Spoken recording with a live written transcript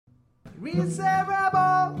reset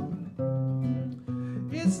rebel.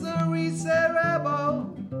 It's the reset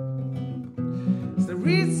rebel. It's the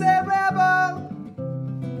reset rebel.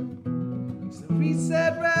 It's the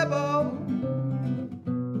reset rebel.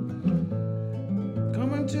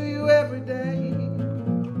 Coming to you every day.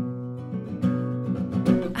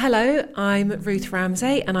 Hello, I'm Ruth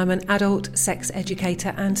Ramsey and I'm an adult sex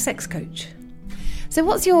educator and sex coach. So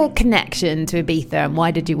what's your connection to Ibiza and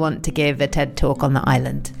why did you want to give a TED Talk on the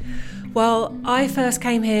island? Well, I first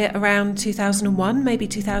came here around 2001, maybe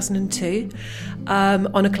 2002,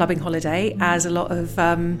 on a clubbing holiday, as a lot of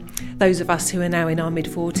those of us who are now in our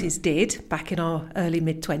mid-40s did back in our early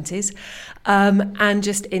mid-20s, and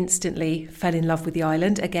just instantly fell in love with the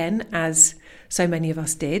island again, as so many of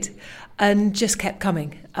us did, and just kept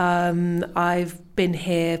coming. I've been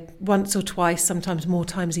here once or twice, sometimes more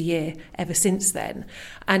times a year ever since then.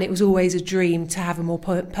 And it was always a dream to have a more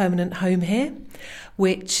permanent home here,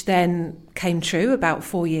 which then came true about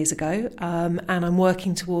 4 years ago. And I'm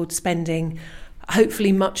working towards spending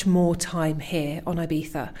hopefully much more time here on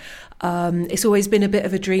Ibiza. It's always been a bit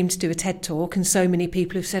of a dream to do a TED Talk, and so many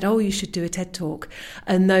people have said, oh, you should do a TED Talk.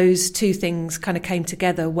 And those two things kind of came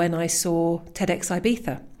together when I saw TEDx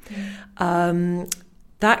Ibiza.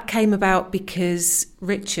 That came about because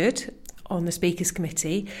Richard, on the Speakers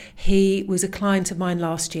Committee, he was a client of mine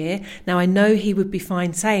last year. Now, I know he would be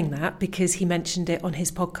fine saying that because he mentioned it on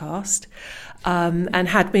his podcast. And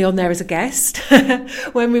had me on there as a guest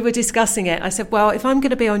when we were discussing it. I said, well, if I'm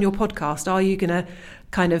going to be on your podcast, are you going to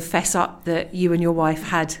kind of fess up that you and your wife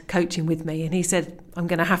had coaching with me? And he said, I'm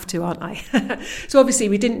going to have to, aren't I? So obviously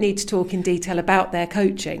we didn't need to talk in detail about their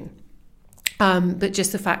coaching. But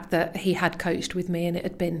just the fact that he had coached with me and it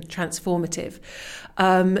had been transformative.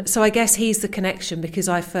 So I guess he's the connection, because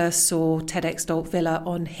I first saw TEDx Adult Villa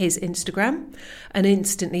on his Instagram and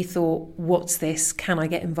instantly thought, what's this? Can I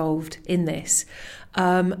get involved in this?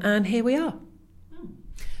 And here we are.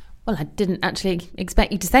 Well, I didn't actually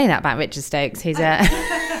expect you to say that about Richard Stokes. He's a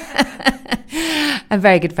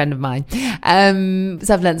very good friend of mine.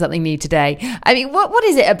 So I've learned something new today. I mean, what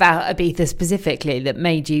is it about Ibiza specifically that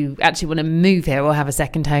made you actually want to move here or have a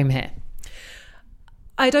second home here?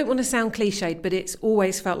 I don't want to sound cliched, but it's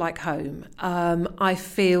always felt like home. I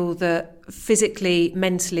feel that physically,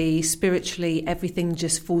 mentally, spiritually, everything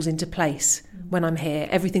just falls into place when I'm here.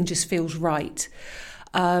 Everything just feels right.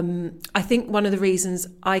 I think one of the reasons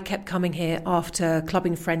I kept coming here after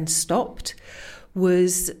Clubbing Friends stopped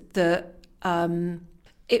was that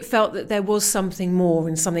it felt that there was something more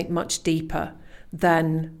and something much deeper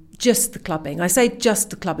than just the clubbing. I say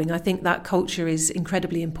just the clubbing. I think that culture is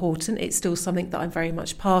incredibly important. It's still something that I'm very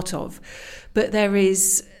much part of. But there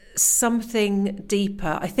is something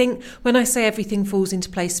deeper. I think when I say everything falls into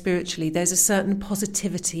place spiritually, there's a certain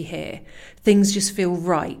positivity here. Things just feel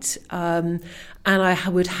right. And I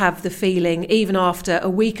would have the feeling, even after a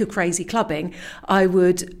week of crazy clubbing, I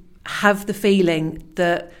would have the feeling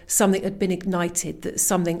that something had been ignited, that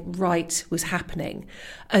something right was happening,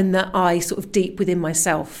 and that I sort of deep within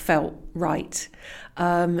myself felt right.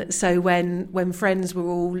 So when friends were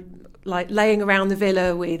all like laying around the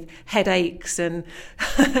villa with headaches and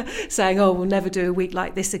saying, oh, we'll never do a week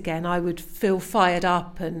like this again, I would feel fired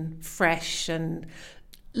up and fresh and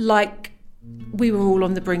like we were all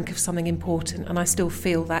on the brink of something important, and I still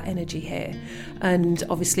feel that energy here. And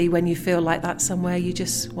obviously when you feel like that somewhere, you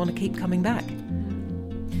just want to keep coming back.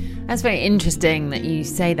 That's very interesting that you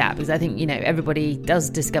say that, because I think, you know, everybody does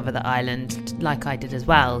discover the island, like I did as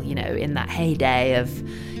well, you know, in that heyday of,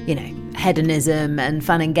 you know, hedonism and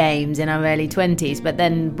fun and games in our early 20s. But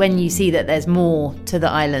then when you see that there's more to the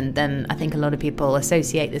island than I think a lot of people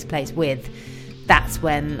associate this place with, that's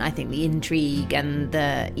when I think the intrigue and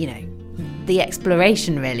the, you know, the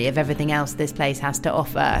exploration really of everything else this place has to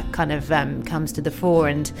offer kind of comes to the fore.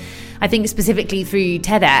 And I think specifically through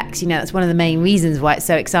TEDx, you know, that's one of the main reasons why it's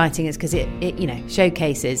so exciting, is because it you know,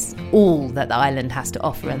 showcases all that the island has to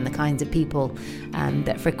offer and the kinds of people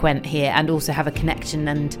that frequent here and also have a connection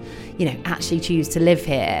and, you know, actually choose to live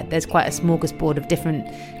here. There's quite a smorgasbord of different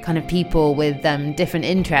kind of people with different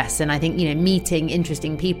interests, and I think, you know, meeting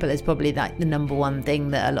interesting people is probably like the number one thing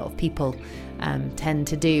that a lot of people tend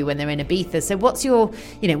to do when they're in Ibiza. So what's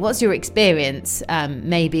your experience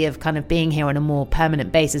maybe of kind of being here on a more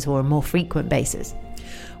permanent basis or a more frequent basis?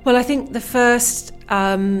 Well, I think the first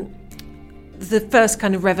kind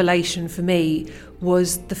of revelation for me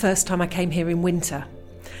was the first time I came here in winter.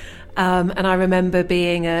 And I remember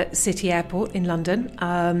being at City Airport in London,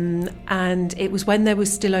 and it was when there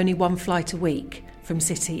was still only one flight a week from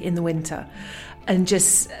City in the winter. And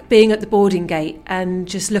just being at the boarding gate and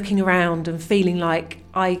just looking around and feeling like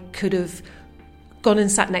I could have gone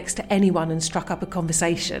and sat next to anyone and struck up a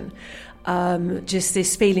conversation. Just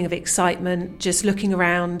this feeling of excitement, just looking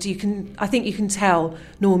around. I think you can tell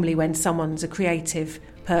normally when someone's a creative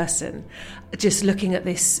person, just looking at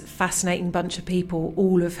this fascinating bunch of people,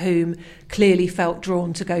 all of whom clearly felt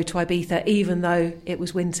drawn to go to Ibiza, even though it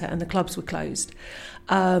was winter and the clubs were closed.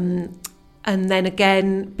 And then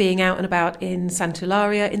again, being out and about in Santa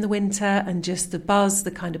Eulalia in the winter, and just the buzz,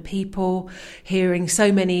 the kind of people, hearing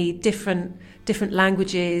so many different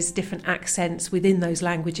languages, different accents within those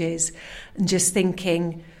languages, and just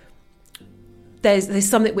thinking there's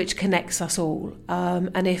something which connects us all.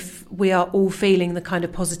 And if we are all feeling the kind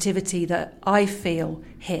of positivity that I feel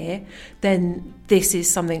here, then this is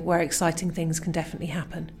something where exciting things can definitely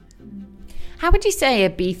happen. How would you say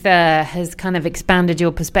Ibiza has kind of expanded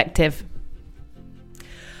your perspective?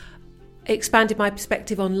 Expanded my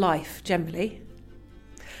perspective on life generally.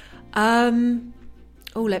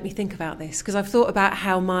 Let me think about this, because I've thought about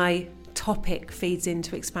how my topic feeds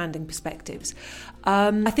into expanding perspectives.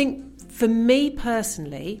 I think for me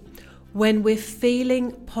personally, when we're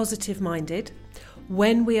feeling positive-minded,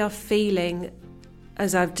 when we are feeling,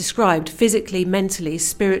 as I've described, physically, mentally,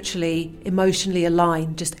 spiritually, emotionally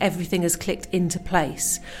aligned, just everything has clicked into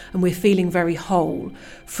place and we're feeling very whole,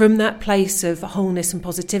 from that place of wholeness and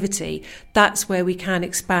positivity, that's where we can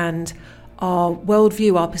expand our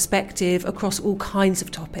worldview, our perspective across all kinds of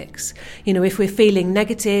topics. You know, if we're feeling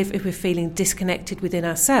negative, if we're feeling disconnected within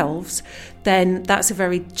ourselves, then that's a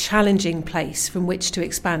very challenging place from which to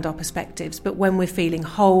expand our perspectives. But when we're feeling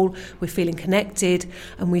whole, we're feeling connected,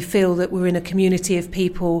 and we feel that we're in a community of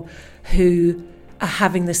people who are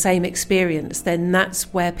having the same experience, then that's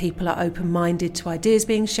where people are open-minded to ideas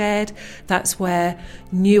being shared. That's where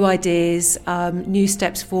new ideas, new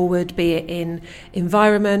steps forward, be it in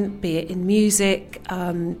environment, be it in music,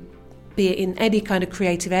 be it in any kind of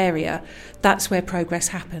creative area, that's where progress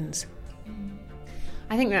happens.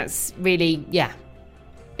 I think that's really,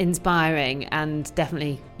 inspiring, and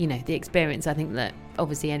definitely, the experience. I think that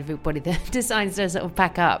obviously everybody that decides to sort of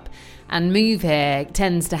pack up and move here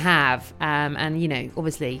tends to have, and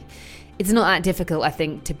obviously it's not that difficult, I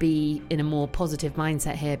think, to be in a more positive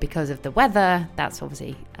mindset here because of the weather. That's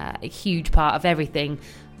obviously a huge part of everything,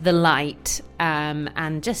 the light,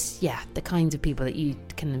 and just the kinds of people that you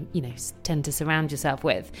can tend to surround yourself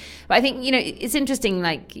with. But I think it's interesting,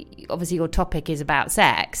 like obviously your topic is about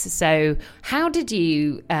sex, so how did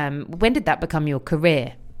you when did that become your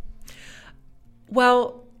career?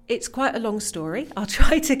 Well, it's quite a long story. I'll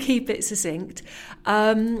try to keep it succinct.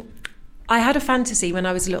 I had a fantasy when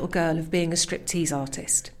I was a little girl of being a striptease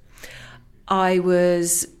artist. I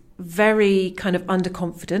was very kind of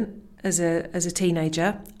underconfident as a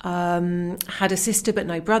teenager. Had a sister but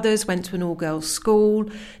no brothers, went to an all-girls school,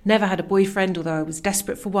 never had a boyfriend, although I was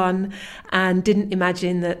desperate for one, and didn't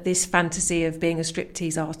imagine that this fantasy of being a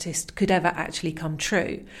striptease artist could ever actually come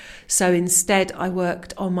true. So instead I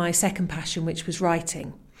worked on my second passion, which was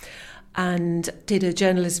writing, and did a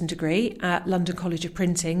journalism degree at London College of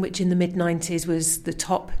Printing, which in the mid-90s was the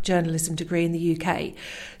top journalism degree in the UK.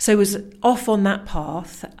 So was off on that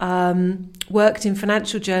path, worked in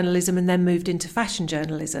financial journalism and then moved into fashion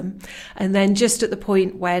journalism. And then just at the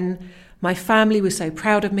point when my family was so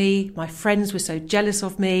proud of me, my friends were so jealous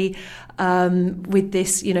of me, with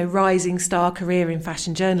this, rising star career in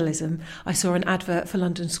fashion journalism, I saw an advert for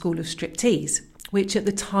London School of Striptease, which at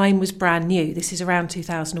the time was brand new. This is around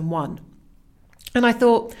 2001. And I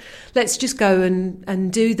thought, let's just go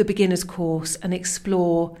and do the beginner's course and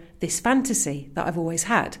explore this fantasy that I've always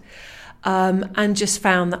had. And just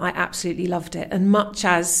found that I absolutely loved it. And much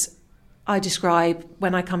as I describe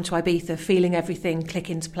when I come to Ibiza, feeling everything click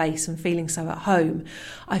into place and feeling so at home,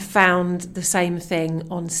 I found the same thing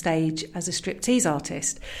on stage as a striptease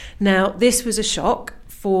artist. Now, this was a shock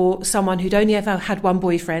for someone who'd only ever had one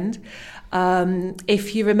boyfriend.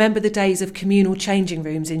 If you remember the days of communal changing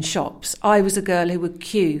rooms in shops, I was a girl who would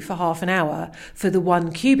queue for half an hour for the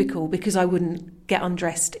one cubicle because I wouldn't get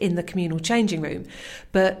undressed in the communal changing room.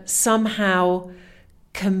 But somehow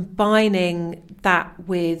combining that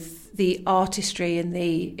with the artistry and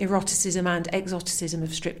the eroticism and exoticism of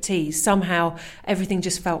striptease, somehow everything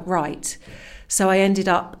just felt right. So I ended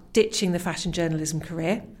up ditching the fashion journalism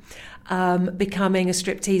career, becoming a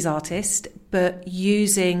striptease artist, but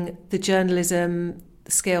using the journalism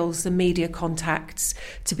skills, the media contacts,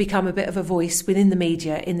 to become a bit of a voice within the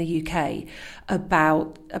media in the UK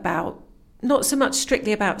about not so much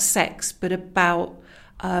strictly about sex, but about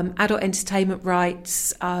adult entertainment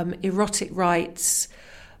rights, erotic rights,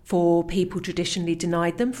 for people traditionally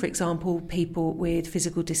denied them, for example, people with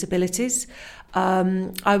physical disabilities.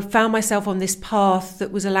 I found myself on this path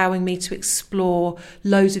that was allowing me to explore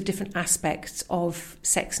loads of different aspects of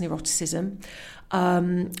sex and eroticism.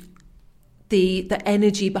 The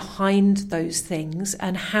energy behind those things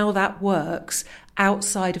and how that works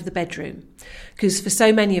outside of the bedroom. Because for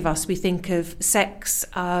so many of us, we think of sex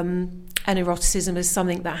and eroticism as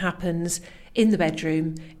something that happens in the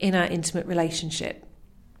bedroom, in our intimate relationship.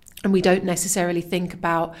 And we don't necessarily think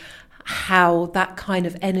about how that kind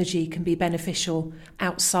of energy can be beneficial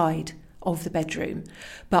outside of the bedroom.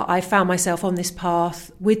 But I found myself on this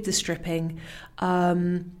path with the stripping,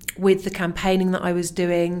 with the campaigning that I was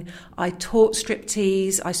doing. I taught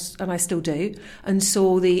striptease, and I still do, and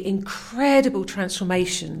saw the incredible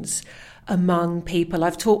transformations among people.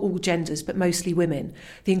 I've taught all genders, but mostly women.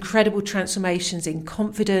 The incredible transformations in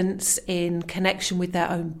confidence, in connection with their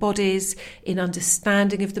own bodies, in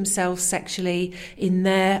understanding of themselves sexually, in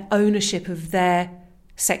their ownership of their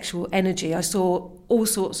sexual energy. I saw all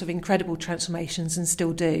sorts of incredible transformations and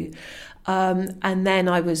still do. And then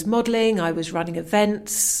I was modelling, I was running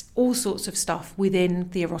events, all sorts of stuff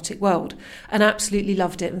within the erotic world, and absolutely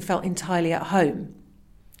loved it and felt entirely at home.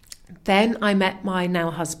 Then I met my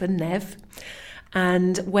now husband, Nev,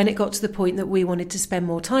 and when it got to the point that we wanted to spend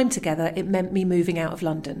more time together, it meant me moving out of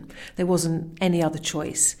London. There wasn't any other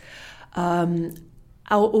choice.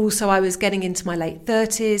 Also, I was getting into my late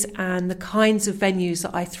 30s, and the kinds of venues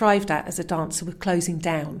that I thrived at as a dancer were closing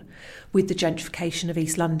down with the gentrification of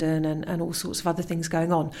East London and all sorts of other things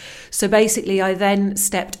going on. So basically, I then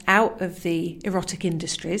stepped out of the erotic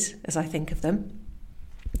industries, as I think of them,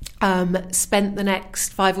 spent the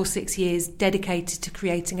next 5 or 6 years dedicated to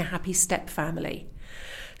creating a happy step family.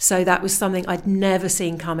 So that was something I'd never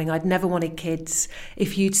seen coming. I'd never wanted kids.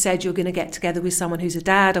 If you'd said you're going to get together with someone who's a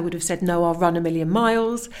dad, I would have said, no, I'll run a million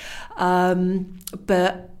miles.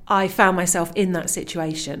 But I found myself in that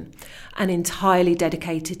situation and entirely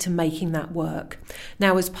dedicated to making that work.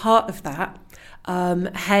 Now, as part of that,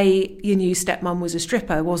 hey, your new stepmum was a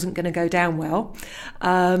stripper wasn't going to go down well.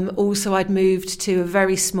 Also, I'd moved to a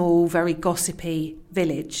very small, very gossipy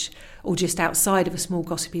village, or just outside of a small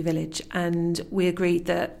gossipy village, and we agreed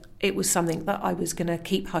that it was something that I was going to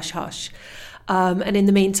keep hush-hush. And in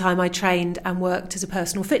the meantime, I trained and worked as a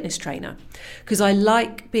personal fitness trainer, because I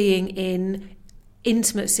like being in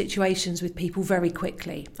intimate situations with people very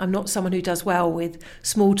quickly. I'm not someone who does well with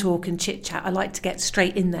small talk and chit chat. I like to get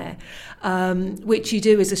straight in there, which you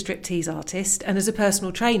do as a striptease artist. And as a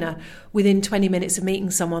personal trainer, within 20 minutes of meeting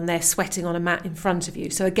someone, they're sweating on a mat in front of you.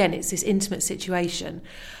 So again, it's this intimate situation.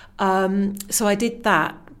 So I did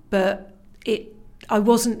that, but I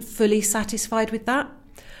wasn't fully satisfied with that.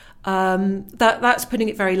 That's putting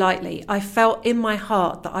it very lightly. I felt in my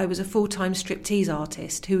heart that I was a full-time striptease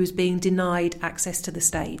artist who was being denied access to the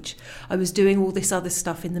stage. I was doing all this other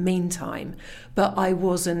stuff in the meantime, but I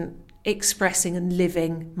wasn't expressing and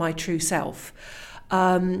living my true self.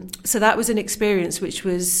 So that was an experience which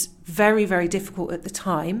was very, very difficult at the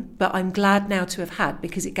time, but I'm glad now to have had,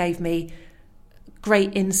 because it gave me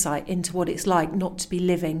great insight into what it's like not to be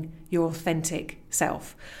living your authentic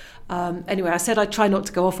self. Anyway, I said I'd try not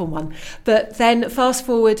to go off on one. But then fast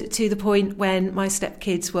forward to the point when my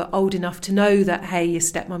stepkids were old enough to know that, hey, your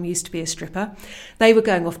stepmom used to be a stripper. They were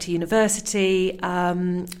going off to university,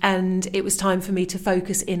 and it was time for me to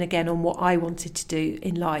focus in again on what I wanted to do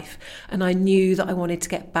in life. And I knew that I wanted to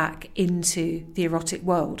get back into the erotic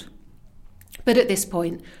world. But at this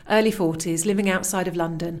point, early 40s, living outside of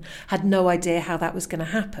London, had no idea how that was going to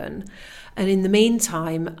happen. And in the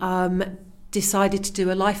meantime, decided to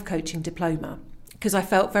do a life coaching diploma, because I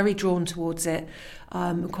felt very drawn towards it.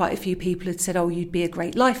 Quite a few people had said, oh, you'd be a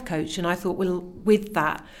great life coach. And I thought, well, with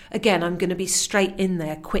that, again, I'm going to be straight in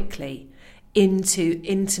there quickly into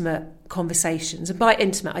intimate conversations. And by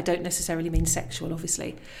intimate, I don't necessarily mean sexual,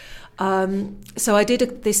 obviously. So I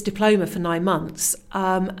did this diploma for 9 months,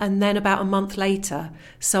 and then about a month later,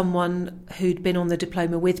 someone who'd been on the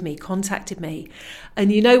diploma with me contacted me.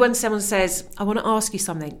 And you know when someone says, I want to ask you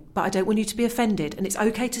something, but I don't want you to be offended, and it's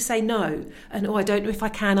okay to say no, and I don't know if I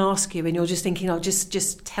can ask you, and you're just thinking,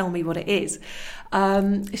 just tell me what it is.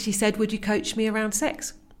 She said, would you coach me around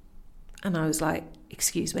sex? And I was like,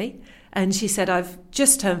 excuse me? And she said, I've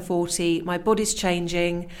just turned 40, my body's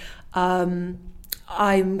changing,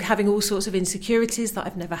 I'm having all sorts of insecurities that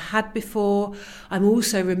I've never had before. I'm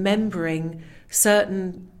also remembering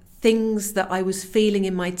certain things that I was feeling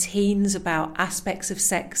in my teens about aspects of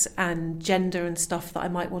sex and gender and stuff that I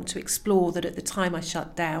might want to explore that at the time I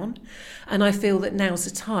shut down. And I feel that now's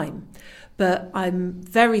the time. but I'm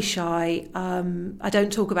very shy. I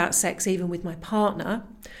don't talk about sex even with my partner.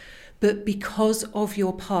 But because of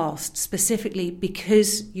your past, specifically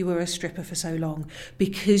because you were a stripper for so long,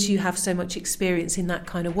 because you have so much experience in that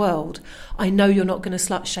kind of world, I know you're not going to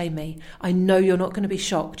slut shame me. I know you're not going to be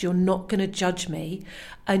shocked. You're not going to judge me.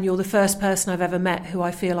 And you're the first person I've ever met who I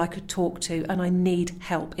feel I could talk to, and I need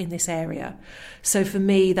help in this area. So for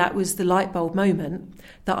me, that was the light bulb moment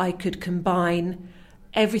that I could combine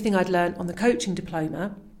everything I'd learned on the coaching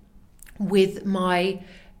diploma with my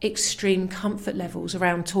extreme comfort levels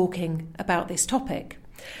around talking about this topic.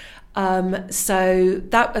 So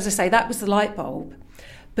that, as I say, that was the light bulb.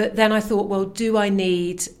 But then I thought, well, do I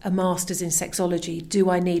need a master's in sexology? Do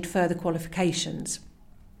I need further qualifications?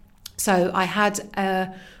 So I had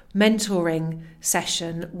a mentoring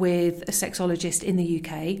session with a sexologist in the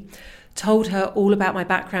UK, told her all about my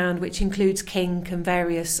background, which includes kink and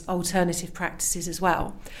various alternative practices as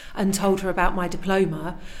well, and told her about my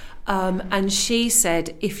diploma. And she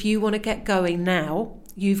said, if you want to get going now,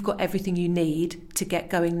 you've got everything you need to get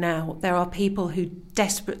going now. There are people who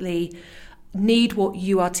desperately need what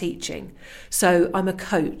you are teaching. So I'm a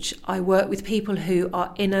coach. I work with people who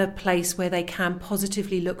are in a place where they can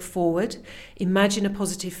positively look forward, imagine a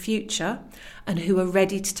positive future, and who are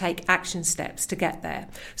ready to take action steps to get there.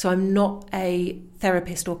 So I'm not a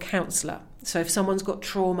therapist or counsellor. So if someone's got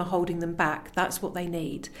trauma holding them back, that's what they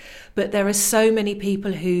need. But there are so many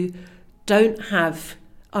people who don't have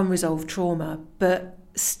unresolved trauma, but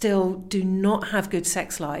still do not have good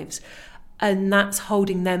sex lives. And that's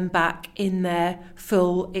holding them back in their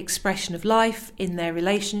full expression of life, in their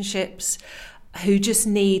relationships, who just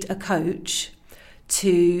need a coach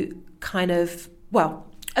to kind of, well,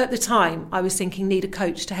 at the time I was thinking need a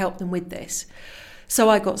coach to help them with this. So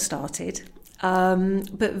I got started.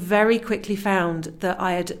 But very quickly found that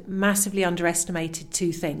I had massively underestimated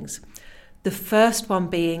two things. The first one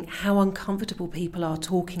being how uncomfortable people are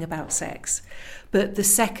talking about sex, but the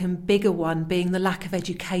second bigger one being the lack of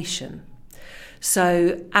education.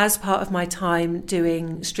 So as part of my time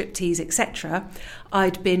doing striptease, etc.,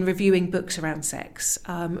 I'd been reviewing books around sex,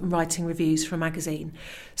 writing reviews for a magazine.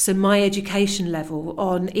 So my education level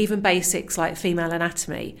on even basics like female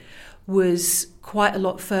anatomy was quite a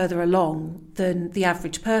lot further along than the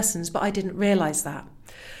average person's, but I didn't realise that.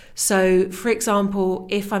 So, for example,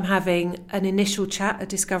 if I'm having an initial chat, a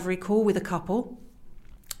discovery call with a couple,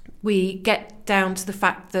 we get down to the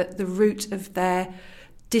fact that the root of their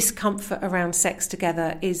discomfort around sex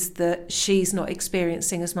together is that she's not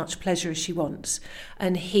experiencing as much pleasure as she wants,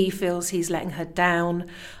 and he feels he's letting her down,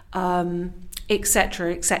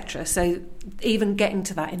 etc., etc. So even getting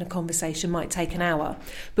to that in a conversation might take an hour.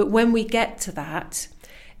 But when we get to that,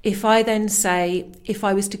 if I then say, if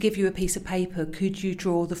I was to give you a piece of paper, could you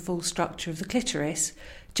draw the full structure of the clitoris?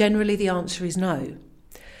 Generally the answer is no.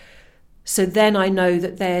 So then I know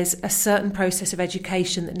that there's a certain process of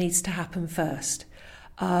education that needs to happen first.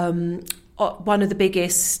 One of the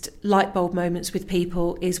biggest light bulb moments with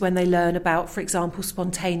people is when they learn about, for example,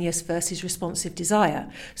 spontaneous versus responsive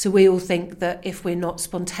desire. So we all think that if we're not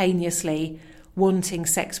spontaneously wanting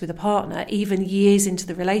sex with a partner, even years into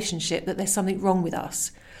the relationship, that there's something wrong with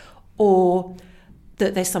us, or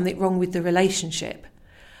that there's something wrong with the relationship.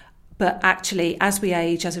 But actually, as we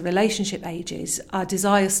age, as a relationship ages, our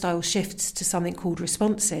desire style shifts to something called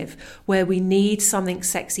responsive, where we need something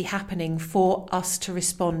sexy happening for us to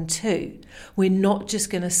respond to. We're not just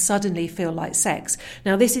going to suddenly feel like sex.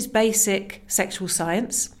 Now, this is basic sexual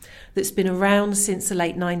science that's been around since the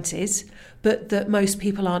late 90s, but that most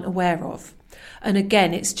people aren't aware of. And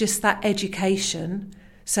again, it's just that education.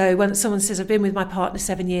 So when someone says, I've been with my partner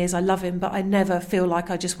 7 years, I love him, but I never feel like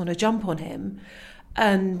I just want to jump on him.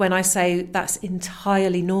 And when I say that's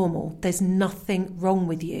entirely normal, there's nothing wrong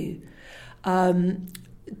with you.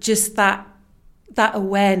 Just that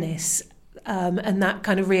awareness and that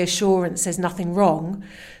kind of reassurance, there's nothing wrong.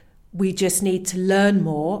 We just need to learn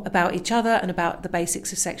more about each other and about the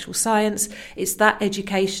basics of sexual science. It's that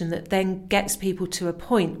education that then gets people to a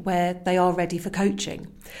point where they are ready for coaching.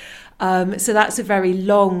 So that's a very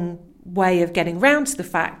long way of getting round to the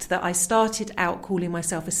fact that I started out calling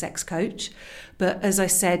myself a sex coach. But as I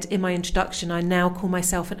said in my introduction, I now call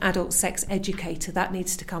myself an adult sex educator. That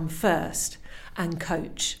needs to come first, and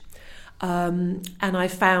coach. And I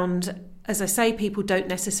found, as I say, people don't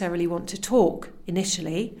necessarily want to talk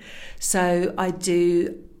initially. So I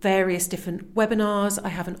do various different webinars. I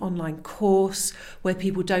have an online course where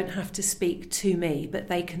people don't have to speak to me, but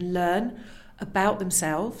they can learn about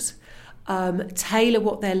themselves, tailor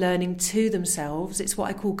what they're learning to themselves. It's what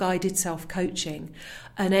I call guided self-coaching,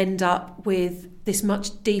 and end up with this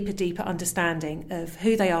much deeper understanding of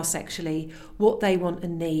who they are sexually, what they want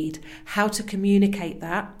and need, how to communicate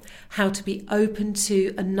that, how to be open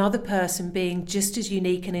to another person being just as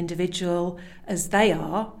unique and individual as they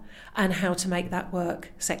are, and how to make that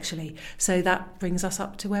work sexually. So that brings us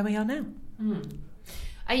up to where we are now.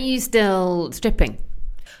 Are you still stripping?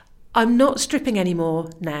 I'm not stripping anymore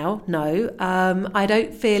now, no. I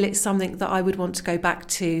don't feel it's something that I would want to go back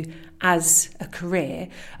to as a career.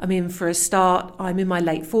 I mean, for a start, I'm in my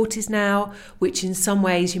late 40s now, which in some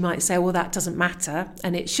ways you might say, well, that doesn't matter,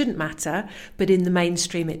 and it shouldn't matter, but in the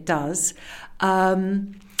mainstream it does.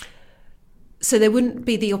 So there wouldn't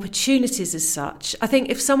be the opportunities as such. I think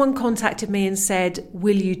if someone contacted me and said,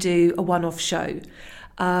 will you do a one-off show?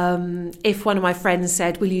 If one of my friends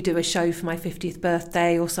said, will you do a show for my 50th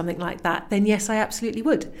birthday or something like that, then yes, I absolutely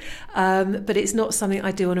would. But it's not something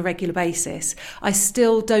I do on a regular basis. I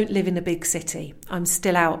still don't live in a big city. I'm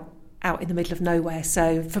still out in the middle of nowhere.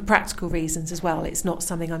 So for practical reasons as well, it's not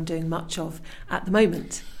something I'm doing much of at the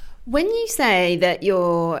moment. When you say that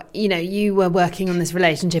you were working on this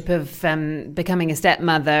relationship of becoming a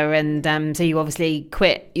stepmother, and so you obviously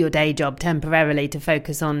quit your day job temporarily to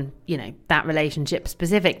focus on, that relationship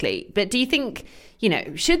specifically. But do you think,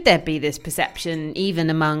 should there be this perception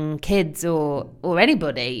even among kids or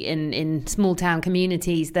anybody in small town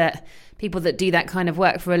communities that people that do that kind of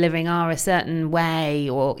work for a living are a certain way,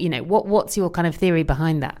 or, what's your kind of theory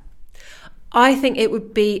behind that? I think it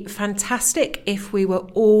would be fantastic if we were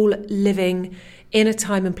all living in a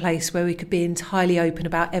time and place where we could be entirely open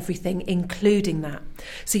about everything, including that.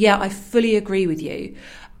 So yeah, I fully agree with you.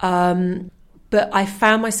 But I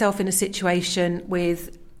found myself in a situation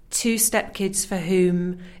with two stepkids for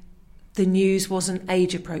whom the news wasn't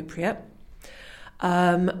age appropriate.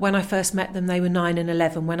 When I first met them, they were 9 and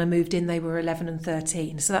 11. When I moved in, they were 11 and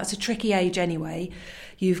 13. So that's a tricky age anyway.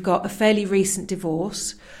 You've got a fairly recent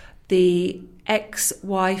divorce, the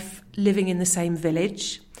ex-wife living in the same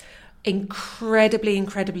village,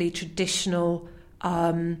 incredibly traditional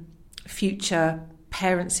future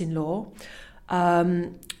parents-in-law.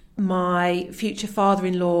 My future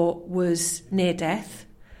father-in-law was near death,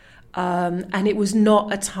 and it was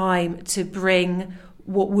not a time to bring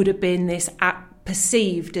what would have been this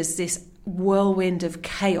perceived as this whirlwind of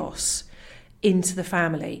chaos into the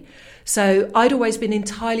family. So I'd always been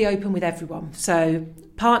entirely open with everyone. So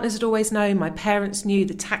partners had always known, my parents knew,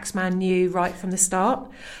 the taxman knew right from the start.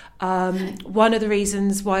 One of the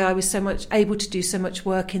reasons why I was so much able to do so much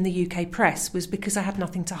work in the UK press was because I had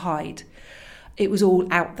nothing to hide. It was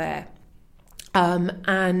all out there.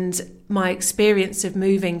 And my experience of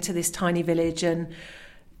moving to this tiny village and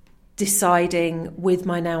deciding with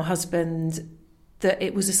my now husband that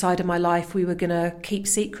it was a side of my life we were going to keep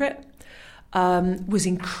secret was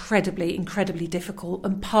incredibly difficult.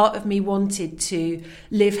 And part of me wanted to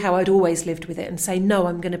live how I'd always lived with it and say, no,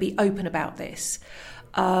 I'm going to be open about this.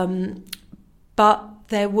 But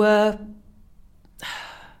there were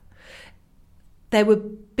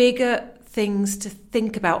bigger things to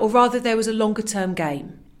think about, or rather there was a longer term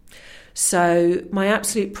game. So my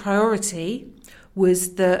absolute priority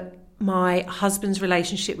was that my husband's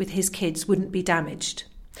relationship with his kids wouldn't be damaged.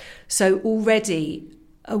 So already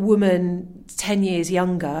a woman 10 years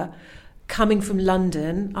younger, coming from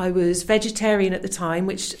London, I was vegetarian at the time,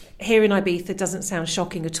 which here in Ibiza doesn't sound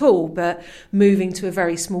shocking at all, but moving to a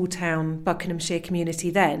very small town, Buckinghamshire community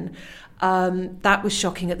then, that was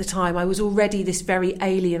shocking at the time. I was already this very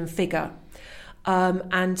alien figure.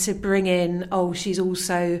 And to bring in, she's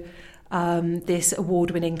also this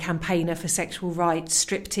award-winning campaigner for sexual rights,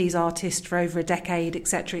 striptease artist for over a decade,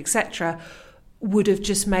 etc., would have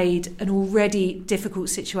just made an already difficult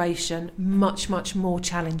situation much more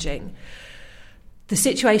challenging. The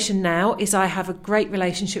situation now is I have a great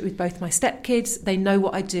relationship with both my stepkids. They know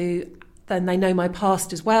what I do, and they know my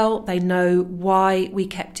past as well. They know why we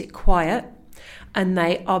kept it quiet, and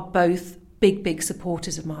they are both big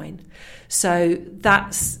supporters of mine. So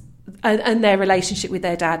that's, and their relationship with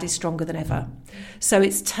their dad is stronger than ever. So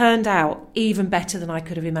it's turned out even better than I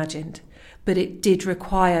could have imagined. But it did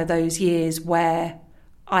require those years where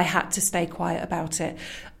I had to stay quiet about it.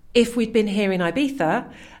 If we'd been here in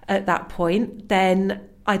Ibiza at that point, then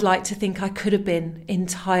I'd like to think I could have been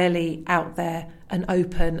entirely out there and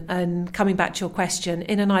open. And coming back to your question,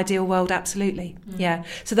 in an ideal world, absolutely. Yeah.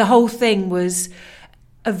 So the whole thing was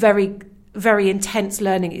a very intense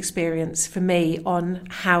learning experience for me on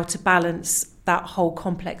how to balance that whole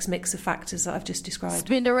complex mix of factors that I've just described.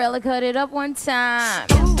 Spinderella, cut it up one time.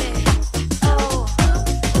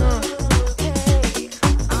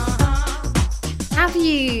 Have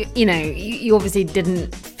you, you obviously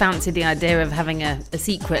didn't fancy the idea of having a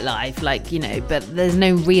secret life, but there's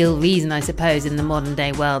no real reason, I suppose, in the modern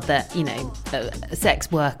day world that, a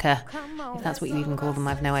sex worker, if that's what you even call them,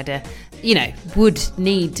 I've no idea, would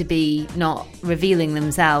need to be not revealing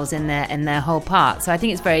themselves in their whole part. So I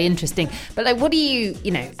think it's very interesting. But what do you,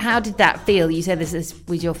 how did that feel? You said this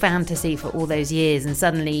was your fantasy for all those years, and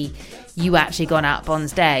suddenly you actually got up on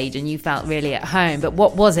stage and you felt really at home. But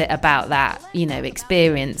what was it about that,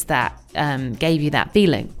 experience that gave you that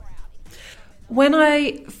feeling? When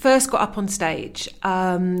I first got up on stage,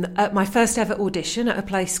 at my first ever audition at a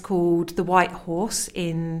place called The White Horse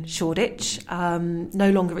in Shoreditch,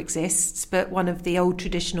 no longer exists, but one of the old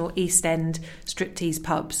traditional East End striptease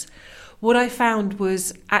pubs, what I found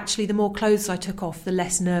was actually the more clothes I took off, the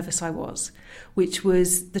less nervous I was, which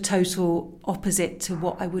was the total opposite to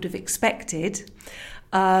what I would have expected.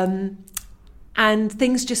 And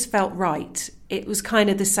things just felt right. It was kind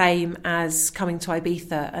of the same as coming to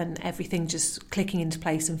Ibiza and everything just clicking into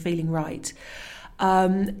place and feeling right.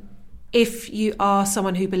 If you are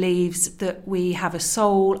someone who believes that we have a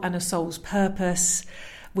soul and a soul's purpose,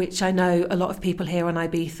 which I know a lot of people here on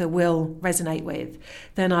Ibiza will resonate with,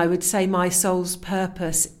 then I would say my soul's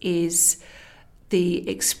purpose is the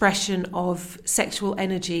expression of sexual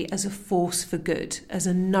energy as a force for good, as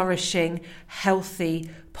a nourishing, healthy,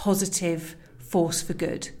 positive force for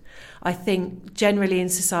good. I think generally in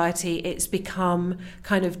society it's become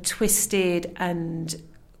kind of twisted and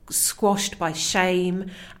squashed by shame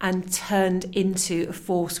and turned into a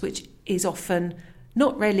force which is often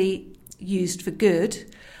not really used for good.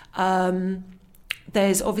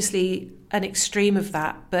 There's obviously an extreme of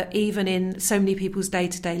that, but even in so many people's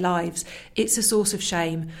day-to-day lives, it's a source of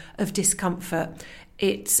shame, of discomfort.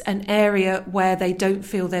 It's an area where they don't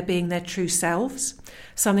feel they're being their true selves.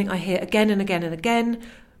 Something I hear again and again and again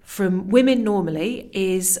from women normally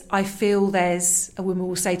is, a woman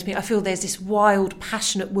will say to me, I feel there's this wild,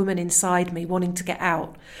 passionate woman inside me wanting to get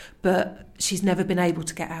out, but she's never been able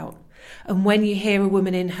to get out. And when you hear a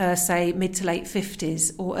woman in her, say, mid to late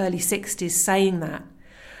 50s or early 60s saying that,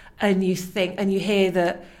 and you hear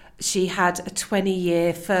that she had a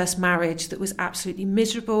 20-year first marriage that was absolutely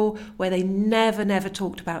miserable, where they never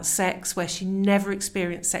talked about sex, where she never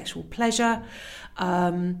experienced sexual pleasure,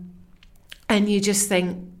 and you just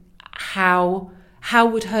think, how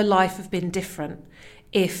would her life have been different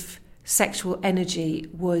if sexual energy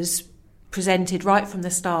was presented right from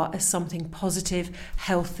the start as something positive,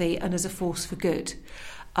 healthy, and as a force for good?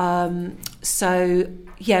 I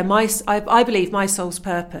believe my soul's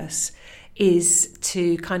purpose is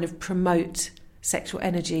to kind of promote sexual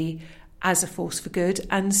energy as a force for good.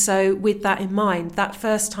 And so with that in mind, that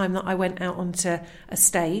first time that I went out onto a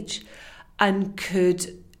stage and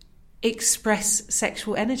could express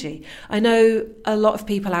sexual energy, I know a lot of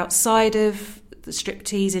people outside of the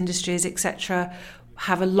striptease industries, etc.,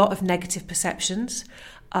 have a lot of negative perceptions.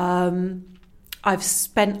 I've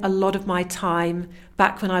spent a lot of my time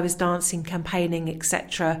back when I was dancing, campaigning,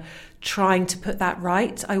 etc., trying to put that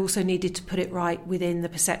right. I also needed to put it right within the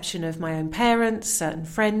perception of my own parents, certain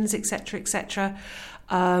friends, etc., etc.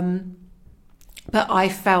 But I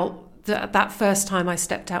felt that first time I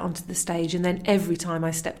stepped out onto the stage, and then every time I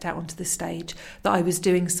stepped out onto the stage, that I was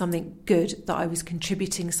doing something good, that I was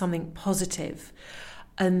contributing something positive,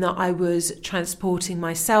 and that I was transporting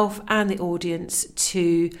myself and the audience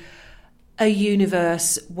to a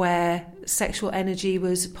universe where sexual energy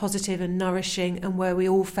was positive and nourishing, and where we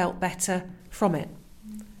all felt better from it.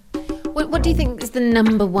 What do you think is the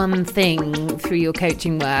number one thing through your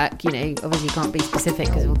coaching work? Obviously you can't be specific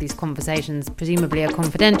because all these conversations presumably are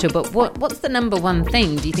confidential, but what's the number one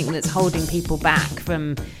thing, do you think, that's holding people back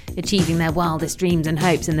from achieving their wildest dreams and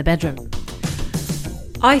hopes in the bedroom?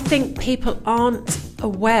 I think people aren't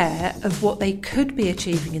aware of what they could be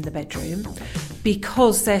achieving in the bedroom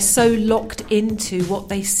because they're so locked into what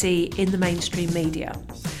they see in the mainstream media.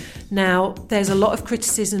 Now, there's a lot of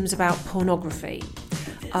criticisms about pornography.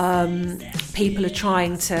 People are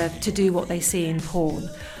trying to do what they see in porn.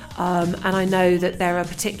 And I know that there are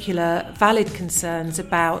particular valid concerns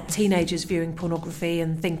about teenagers viewing pornography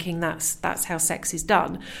and thinking that's how sex is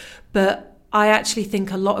done. But I actually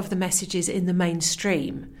think a lot of the messages in the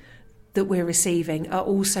mainstream that we're receiving are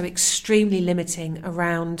also extremely limiting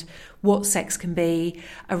around what sex can be,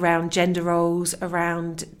 around gender roles,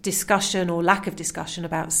 around discussion or lack of discussion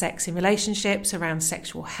about sex in relationships, around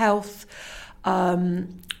sexual health.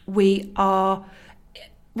 We are,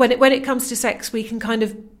 when it comes to sex, we can kind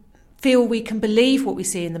of feel we can believe what we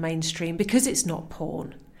see in the mainstream because it's not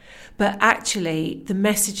porn. But actually, the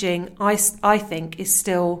messaging, I think, is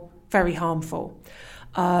still very harmful.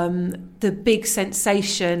 The big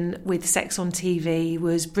sensation with sex on TV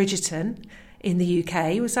was Bridgerton in the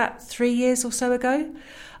UK. Was that 3 years or so ago?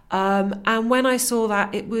 And when I saw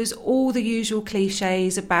that, it was all the usual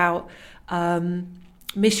cliches about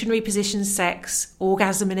missionary position sex,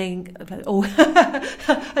 orgasming, or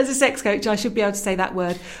as a sex coach I should be able to say that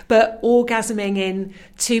word, but orgasming in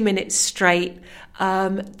 2 minutes straight,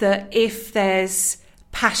 that if there's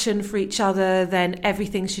passion for each other, then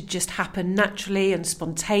everything should just happen naturally and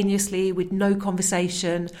spontaneously, with no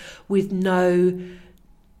conversation, with no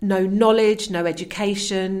knowledge, no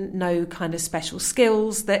education, no kind of special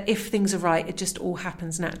skills, that if things are right, it just all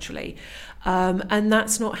happens naturally. And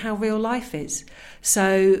that's not how real life is.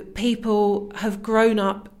 So people have grown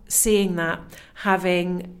up seeing that,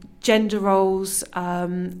 having gender roles,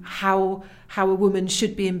 how a woman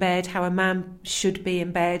should be in bed, how a man should be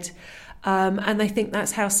in bed, and they think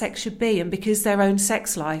that's how sex should be. And because their own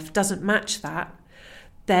sex life doesn't match that,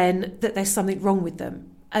 then that there's something wrong with them.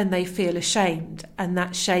 And they feel ashamed, and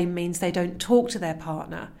that shame means they don't talk to their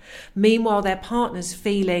partner. Meanwhile, their partner's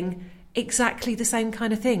feeling exactly the same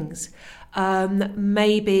kind of things.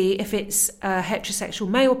 Maybe if it's a heterosexual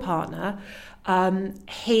male partner,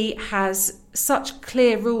 he has such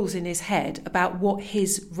clear rules in his head about what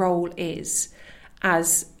his role is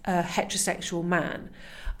as a heterosexual man.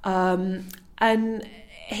 And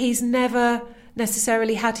he's never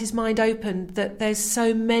necessarily had his mind open that there's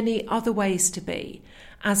so many other ways to be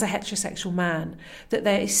as a heterosexual man, that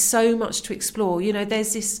there is so much to explore. You know,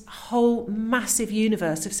 there's this whole massive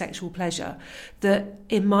universe of sexual pleasure that,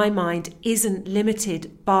 in my mind, isn't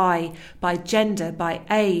limited by gender, by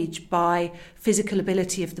age, by physical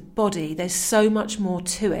ability of the body. There's so much more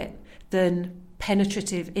to it than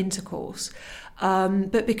penetrative intercourse.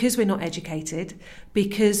 But because we're not educated,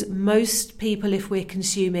 because most people, if we're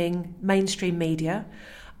consuming mainstream media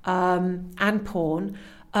and porn,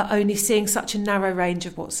 are only seeing such a narrow range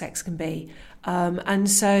of what sex can be. And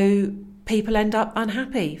so people end up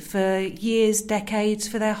unhappy for years, decades,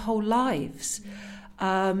 for their whole lives.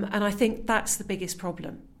 And I think that's the biggest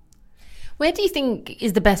problem. Where do you think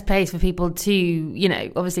is the best place for people to, you know,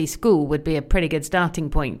 obviously school would be a pretty good starting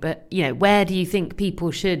point, but, you know, where do you think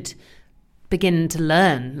people should begin to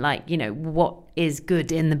learn, like, you know, what is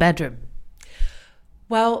good in the bedroom?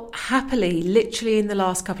 Well, happily, literally in the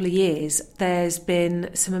last couple of years, there's been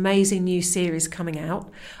some amazing new series coming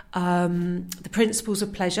out. The Principles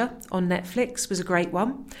of Pleasure on Netflix was a great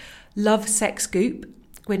one. Love, Sex, Goop,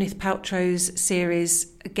 Gwyneth Paltrow's series,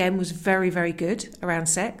 again, was very, very good around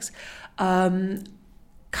sex.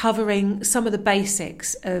 Covering some of the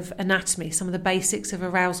basics of anatomy, some of the basics of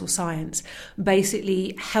arousal science,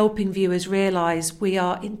 basically helping viewers realise we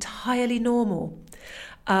are entirely normal.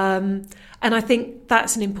 And I think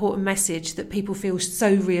that's an important message that people feel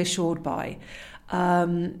so reassured by.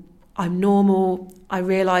 I'm normal. I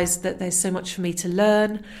realise that there's so much for me to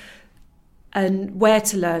learn and where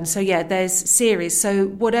to learn. So yeah, there's series. So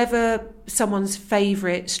whatever someone's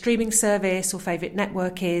favourite streaming service or favourite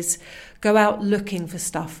network is, go out looking for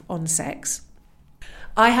stuff on sex.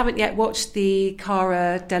 I haven't yet watched the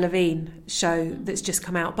Cara Delevingne show that's just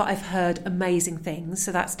come out, but I've heard amazing things,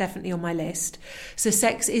 so that's definitely on my list. So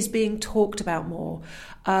sex is being talked about more.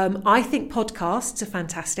 I think podcasts are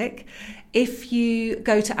fantastic. If you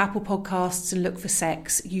go to Apple Podcasts and look for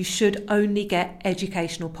sex, you should only get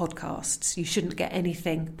educational podcasts. You shouldn't get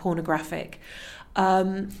anything pornographic.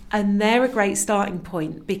 And they're a great starting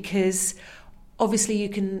point because obviously you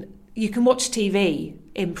can watch TV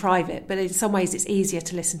in private, but in some ways it's easier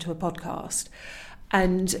to listen to a podcast.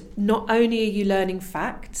 And not only are you learning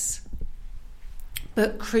facts,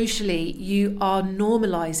 but crucially, you are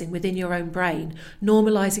normalising within your own brain,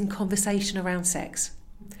 normalising conversation around sex,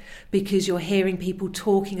 because you're hearing people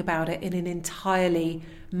talking about it in an entirely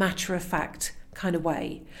matter-of-fact kind of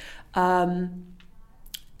way.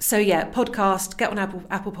 So yeah, podcast, get on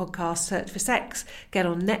Apple Podcasts, search for sex, get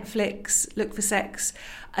on Netflix, look for sex.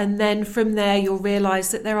 And then from there, you'll realise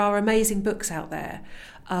that there are amazing books out there,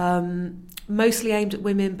 mostly aimed at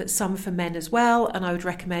women, but some for men as well. And I would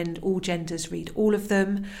recommend all genders read all of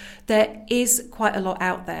them. There is quite a lot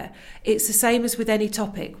out there. It's the same as with any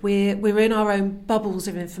topic. We're in our own bubbles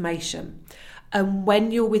of information. And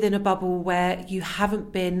when you're within a bubble where you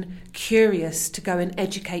haven't been curious to go and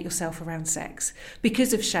educate yourself around sex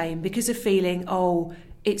because of shame, because of feeling, oh,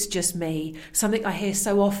 it's just me. Something I hear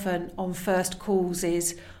so often on first calls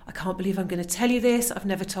is, I can't believe I'm going to tell you this. I've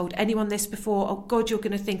never told anyone this before. Oh God, you're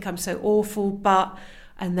going to think I'm so awful, but,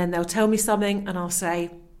 and then they'll tell me something and I'll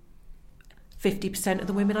say, 50% of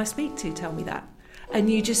the women I speak to tell me that. And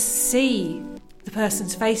you just see the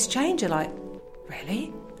person's face change. You're like,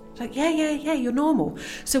 really? Like, yeah, you're normal.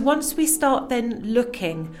 So once we start then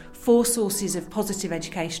looking for sources of positive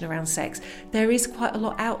education around sex, there is quite a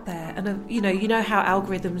lot out there. And you know how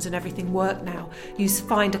algorithms and everything work now. You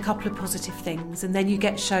find a couple of positive things and then you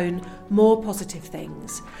get shown more positive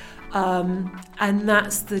things. And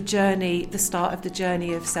that's the journey, the start of the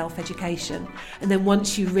journey of self-education. And then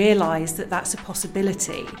once you realise that that's a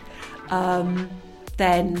possibility,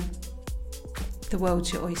 then the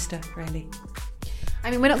world's your oyster, really. I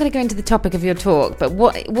mean, we're not going to go into the topic of your talk, but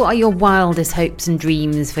what are your wildest hopes and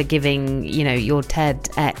dreams for giving, your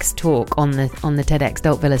TEDx talk on the TEDx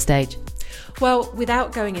Adult Villa stage? Well,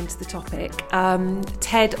 without going into the topic,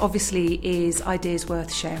 TED obviously is ideas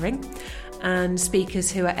worth sharing, and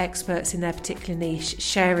speakers who are experts in their particular niche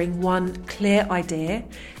sharing one clear idea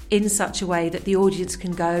in such a way that the audience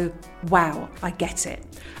can go, wow, I get it,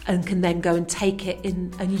 and can then go and take it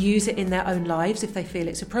in and use it in their own lives if they feel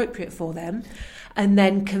it's appropriate for them, and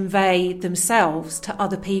then convey themselves to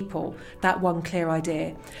other people that one clear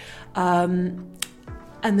idea. And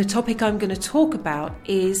the topic I'm going to talk about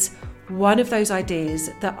is one of those ideas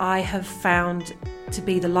that I have found to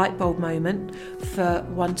be the light bulb moment for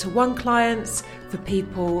one-to-one clients, for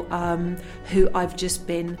people who I've just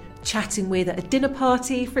been chatting with at a dinner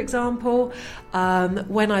party, for example,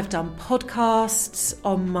 when I've done podcasts,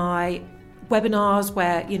 on my webinars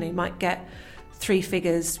where you might get 3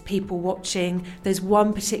 figures people watching. There's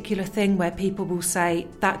one particular thing where people will say,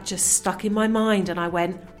 that just stuck in my mind, and I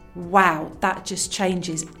went, wow, that just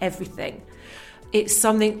changes everything. It's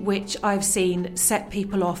something which I've seen set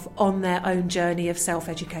people off on their own journey of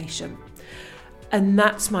self-education. And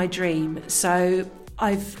that's my dream. So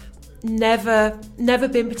I've never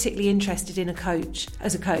been particularly interested in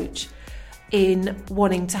as a coach in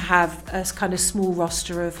wanting to have a kind of small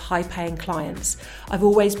roster of high-paying clients. I've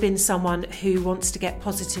always been someone who wants to get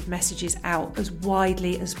positive messages out as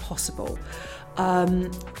widely as possible. Put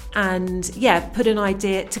an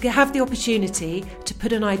idea, to have the opportunity to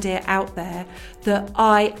put an idea out there that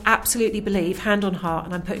I absolutely believe, hand on heart,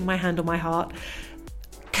 and I'm putting my hand on my heart,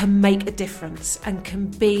 can make a difference and can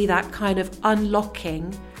be that kind of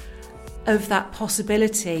unlocking of that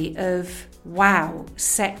possibility of, wow,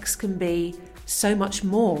 sex can be so much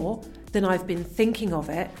more than I've been thinking of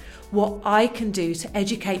it. What I can do to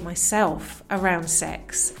educate myself around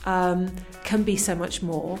sex can be so much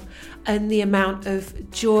more. And the amount of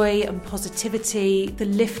joy and positivity, the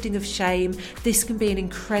lifting of shame, this can be an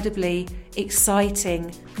incredibly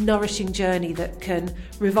exciting, nourishing journey that can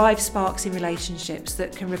revive sparks in relationships,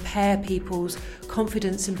 that can repair people's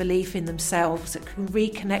confidence and belief in themselves, that can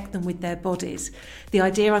reconnect them with their bodies. The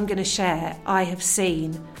idea I'm going to share, I have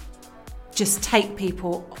seen just take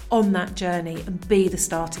people on that journey and be the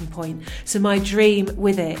starting point. So my dream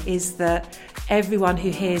with it is that everyone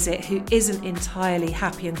who hears it, who isn't entirely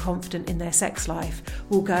happy and confident in their sex life,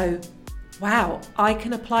 will go, wow, I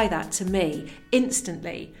can apply that to me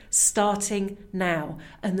instantly, starting now.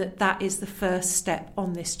 And that is the first step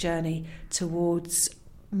on this journey towards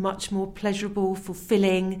much more pleasurable,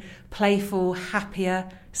 fulfilling, playful, happier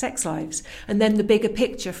sex lives. And then the bigger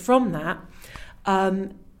picture from that,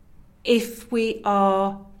 if we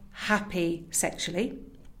are happy sexually,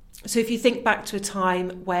 so if you think back to a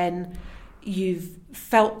time when you've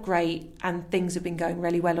felt great and things have been going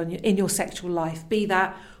really well in your sexual life, be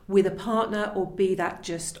that with a partner or be that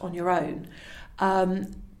just on your own,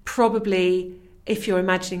 probably if you're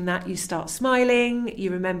imagining that, you start smiling, you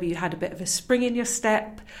remember you had a bit of a spring in your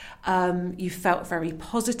step, you felt very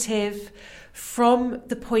positive. From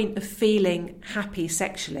the point of feeling happy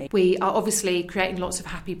sexually, we are obviously creating lots of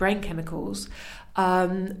happy brain chemicals,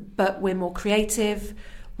 but we're more creative,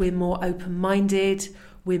 we're more open-minded,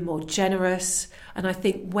 we're more generous. And I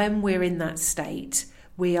think when we're in that state,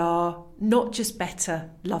 we are not just better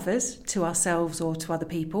lovers to ourselves or to other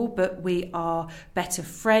people, but we are better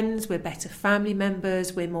friends, we're better family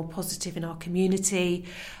members, we're more positive in our community.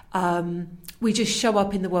 We just show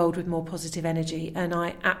up in the world with more positive energy, and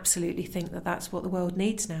I absolutely think that that's what the world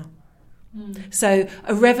needs now. So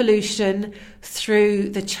a revolution through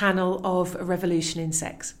the channel of a revolution in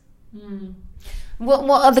sex. What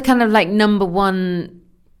are the kind of like number one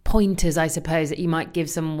pointers, I suppose, that you might give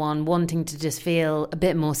someone wanting to just feel a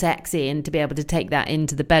bit more sexy and to be able to take that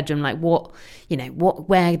into the bedroom? Like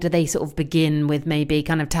where do they sort of begin with maybe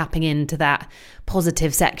kind of tapping into that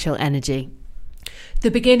positive sexual energy? The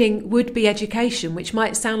beginning would be education, which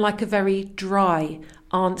might sound like a very dry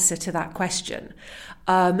answer to that question.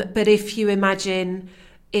 But if you imagine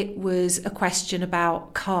it was a question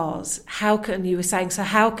about cars, how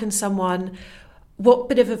can someone what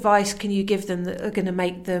bit of advice can you give them that are going to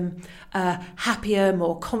make them happier,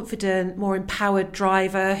 more confident, more empowered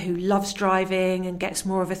driver who loves driving and gets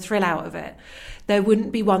more of a thrill out of it? There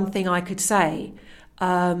wouldn't be one thing I could say,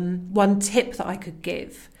 one tip that I could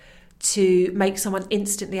give to make someone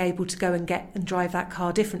instantly able to go and get and drive that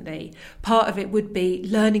car differently. Part of it would be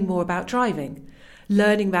learning more about driving,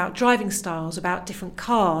 learning about driving styles, about different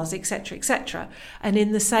cars, etc., etc. And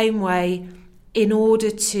in the same way, in order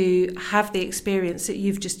to have the experience that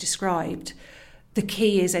you've just described, the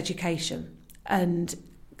key is education and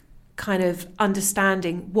kind of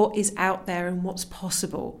understanding what is out there and what's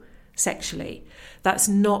possible sexually. That's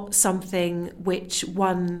not something which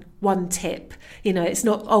one tip, it's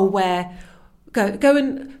not, go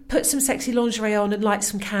and put some sexy lingerie on and light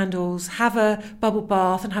some candles, have a bubble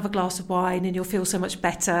bath and have a glass of wine and you'll feel so much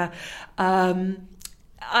better.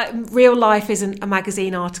 Real life isn't a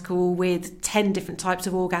magazine article with 10 different types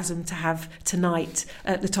of orgasm to have tonight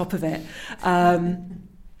at the top of it. And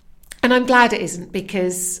I'm glad it isn't,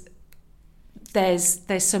 because there's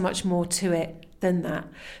so much more to it than that.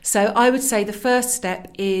 So I would say the first step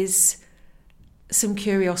is some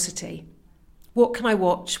curiosity. What can I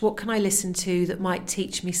watch? What can I listen to that might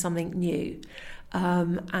teach me something new?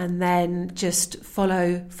 And then just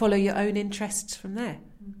follow your own interests from there.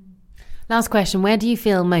 Last question. Where do you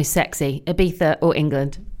feel most sexy, Ibiza or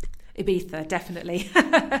England? Ibiza, definitely.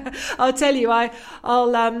 I'll tell you,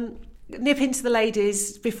 I'll nip into the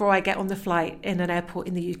ladies before I get on the flight in an airport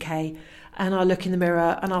in the UK, and I'll look in the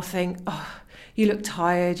mirror and I'll think, oh, you look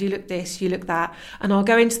tired, you look this, you look that. And I'll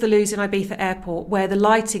go into the loos in Ibiza airport where the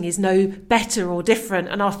lighting is no better or different,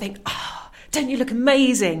 and I'll think, oh, don't you look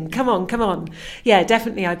amazing? Come on. Yeah,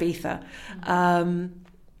 definitely Ibiza.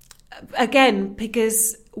 Again,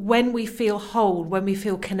 because when we feel whole, when we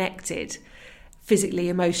feel connected, physically,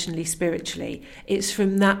 emotionally, spiritually, it's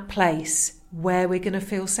from that place where we're going to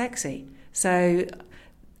feel sexy. So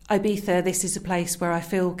Ibiza, this is a place where I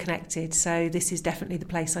feel connected, so this is definitely the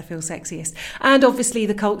place I feel sexiest. And obviously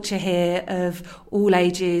the culture here of all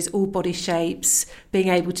ages, all body shapes, being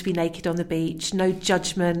able to be naked on the beach, no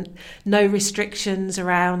judgment, no restrictions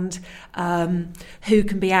around who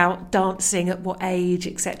can be out dancing at what age,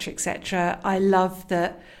 etc., etc. I love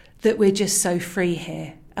that we're just so free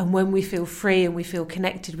here. And when we feel free and we feel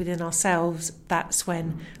connected within ourselves, that's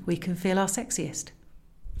when we can feel our sexiest.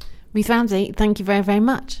 Ruth Ramsey, thank you very, very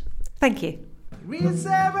much. Thank you.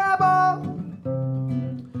 Reservable.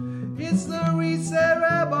 It's the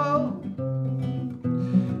reservable.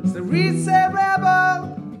 It's the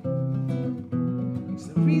reservable. It's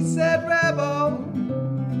the reservable.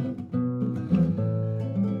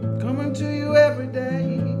 Coming to you every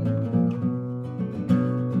day.